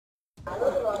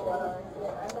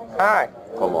Hi.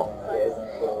 Como?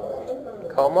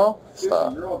 Como?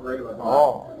 Sta.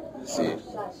 Oh. Si.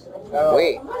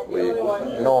 Oui. Oui.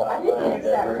 No.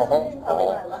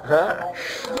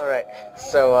 Alright.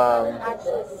 So,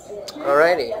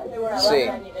 alrighty. Let's see.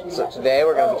 So today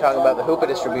we're going to be talking about the Hoopa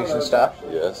distribution stuff.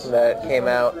 Yes. That came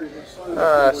out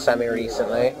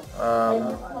semi-recently.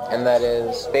 And that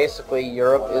is basically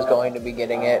Europe is going to be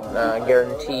getting it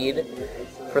guaranteed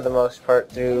for the most part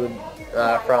through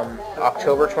from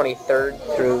October 23rd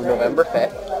through November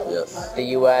 5th. Yes. The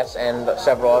U.S. and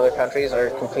several other countries are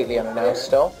completely unannounced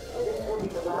still.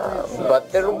 But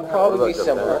it'll probably be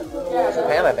similar.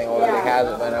 Japan, I think, already has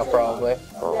it by now, probably.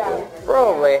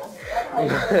 Probably.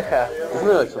 Isn't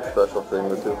there like some special thing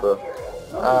with Hoopa?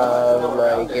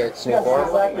 Like its new form?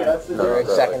 Or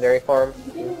its secondary form?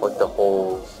 Like the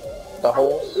holes. The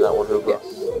holes? Is that what Hoopa? Yes.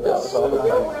 Yes.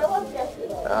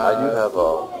 I do have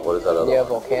what is that other one? Yeah,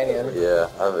 Volcanion. Yeah,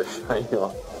 I have a shiny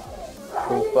one.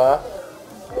 Hoopa.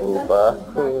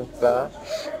 Hoopa.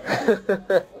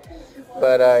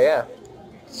 But, yeah.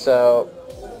 So,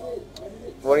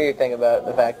 what do you think about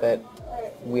the fact that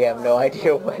we have no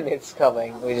idea when it's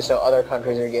coming? We just know other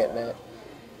countries are getting it.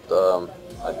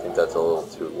 I think that's a little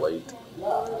too late.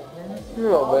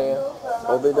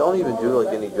 Well, they don't even do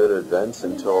like any good events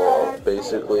until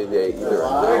basically they either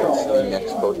announce the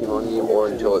next Pokemon game or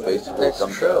until it basically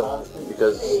comes out.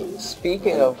 Because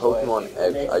speaking of Pokemon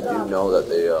X, I do know that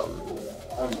they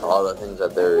a lot of the things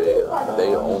that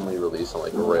they only release on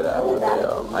like right after they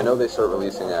I know they start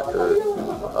releasing after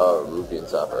Ruby and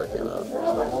Sapphire came out.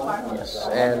 Yes,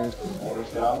 and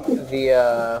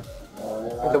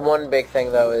the one big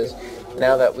thing though is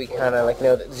now that we kind of like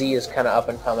know that Z is kind of up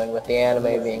and coming with the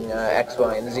anime being X,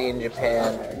 Y, and Z in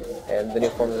Japan and the new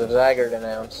forms of Zygarde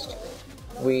announced,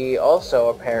 we also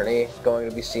apparently going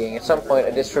to be seeing at some point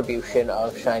a distribution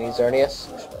of Shiny Xerneas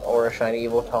or a Shiny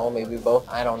Yveltal, maybe both,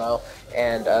 I don't know,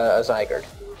 and a Zygarde.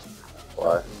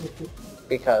 Why?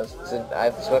 Because it's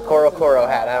a Koro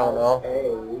hat, I don't know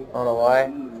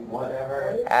why.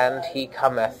 And he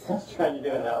cometh. Sorry,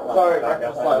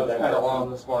 breakfast line was kind of long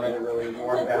this morning. It really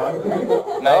warmed down.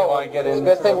 Now you want to get in? It's a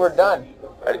good thing we're done.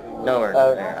 No, we're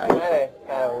kind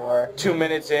of were. 2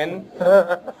 minutes in.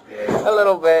 A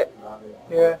little bit.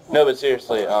 Yeah. No, but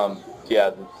seriously,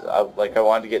 yeah, I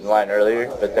wanted to get in line earlier,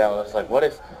 but then I was like, what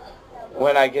if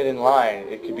when I get in line,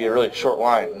 it could be a really short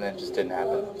line, and then it just didn't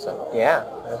happen. So yeah,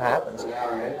 it happens.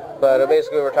 But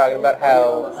basically, we're talking about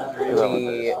how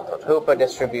the Hoopa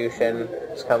distribution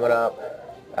is coming up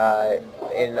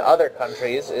in other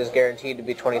countries is guaranteed to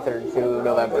be 23rd through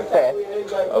November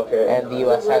 5th. Okay. And the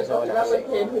U.S. has no announcing.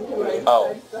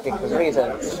 Oh. Because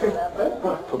reasons.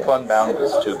 Hoopa Unbound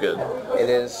is too good. It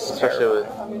is. Especially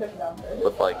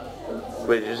with like.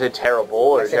 Wait, did you say terrible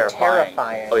or terrifying?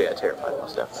 Terrifying? Oh yeah, terrifying,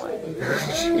 most definitely.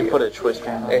 You put a twist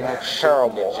in it. It's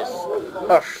terrible.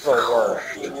 That's the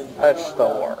worst. That's the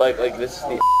worst. Like this is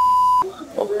the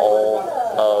of all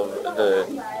of the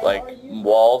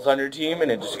walls on your team,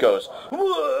 and it just goes.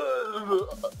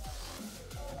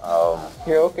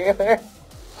 You okay there?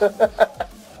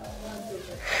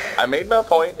 I made my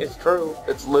point. It's true.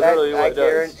 It's literally what it does. I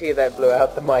guarantee that blew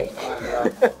out the mic.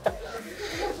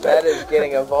 That is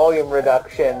getting a volume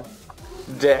reduction.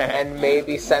 Damn. And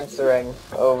maybe censoring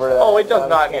over that. Oh, it does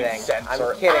not need censor.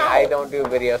 I'm kidding. Ow. I don't do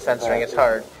video censoring. It's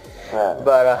hard.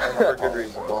 But for good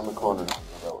reason. Go in the corner.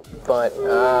 But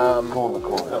Go in the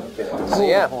corner. So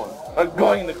yeah. I'm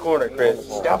going in the corner, Chris.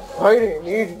 Stop fighting.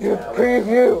 You need to do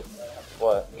preview.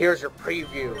 What? Here's your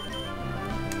preview.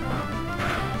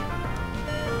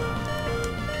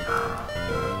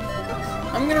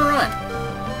 I'm gonna run.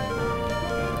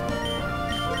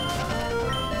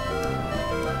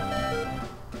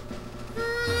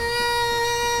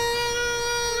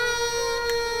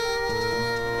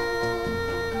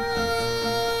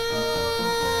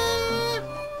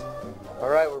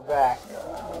 Alright, we're back.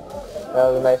 That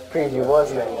was a nice preview,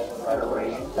 wasn't it?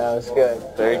 That was good.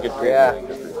 Very good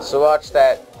preview. Yeah. So watch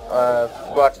that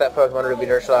Pokemon Ruby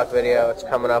DurchBurch video. It's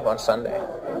coming up on Sunday.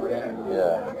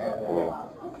 Yeah.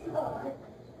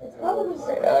 I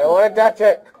don't want to touch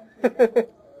it.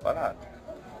 Why not?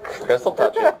 Chris will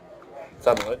touch it. It's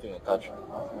not the only thing to touch.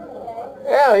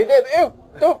 Yeah, he did. Ew.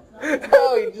 Oh,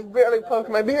 oh, you just barely poked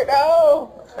my beard.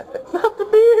 Oh, not the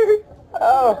beard.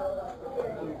 Oh.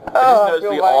 I just noticed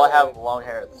we all have long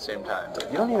hair at the same time.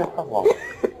 You don't even have long.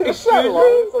 It's not long.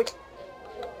 It's like,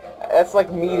 that's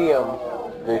like medium.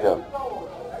 There you go.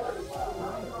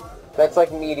 That's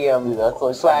like medium Dude, that's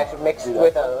like slash mixed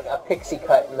with a pixie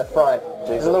cut in the front.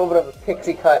 There's a little bit of a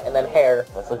pixie cut and then hair.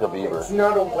 That's like a beaver. It's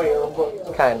not a whale,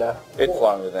 but Kinda. It's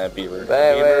longer than a beaver.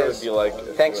 But Beaver anyways, would be like.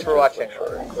 thanks for watching.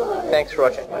 Thanks for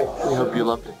watching. We hope you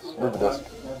loved it. Move this.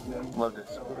 Loved it.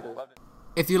 Loved it.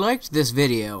 If you liked this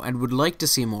video and would like to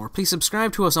see more, please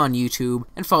subscribe to us on YouTube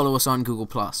and follow us on Google+,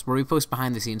 where we post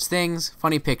behind-the-scenes things,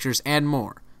 funny pictures, and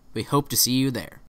more. We hope to see you there.